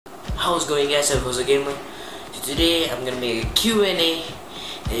How's it going, guys? I'm Jose Gamer. So today I'm gonna make a Q&A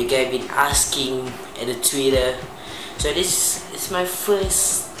that you guys been asking at the Twitter. So this is my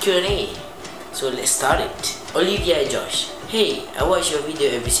first Q&A. So let's start it. Olivia Josh. Hey, I watch your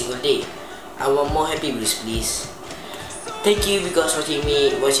video every single day. I want more Happy Wheels, please. Thank you because watching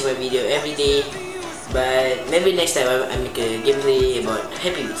my video every day. But maybe next time I make a gameplay about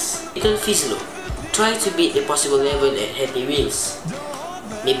Happy Wheels. Little Fizlo. Try to beat the possible level at Happy Wheels.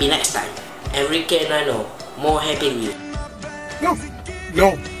 Maybe next time. Enrique Nano, more Happy Wheels. No,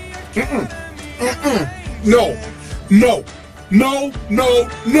 no, no, no, no, no,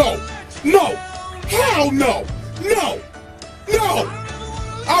 no, no, hell no, no, no,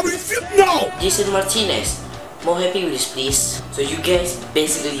 I refuse, no. Jason Martinez, more Happy Wheels, please. So you guys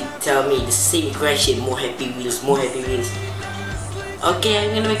basically tell me the same question, more Happy Wheels, more Happy Wheels. Okay,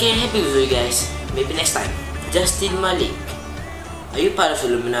 I'm gonna make a Happy Wheels for you guys. Maybe next time. Justin Malik, are you part of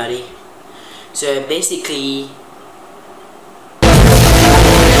Illuminati? So basically,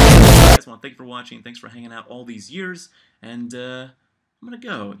 guys, well, thank you for watching. Thanks for hanging out all these years. And I'm gonna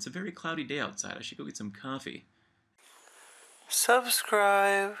go. It's a very cloudy day outside. I should go get some coffee.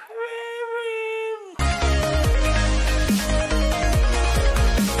 Subscribe.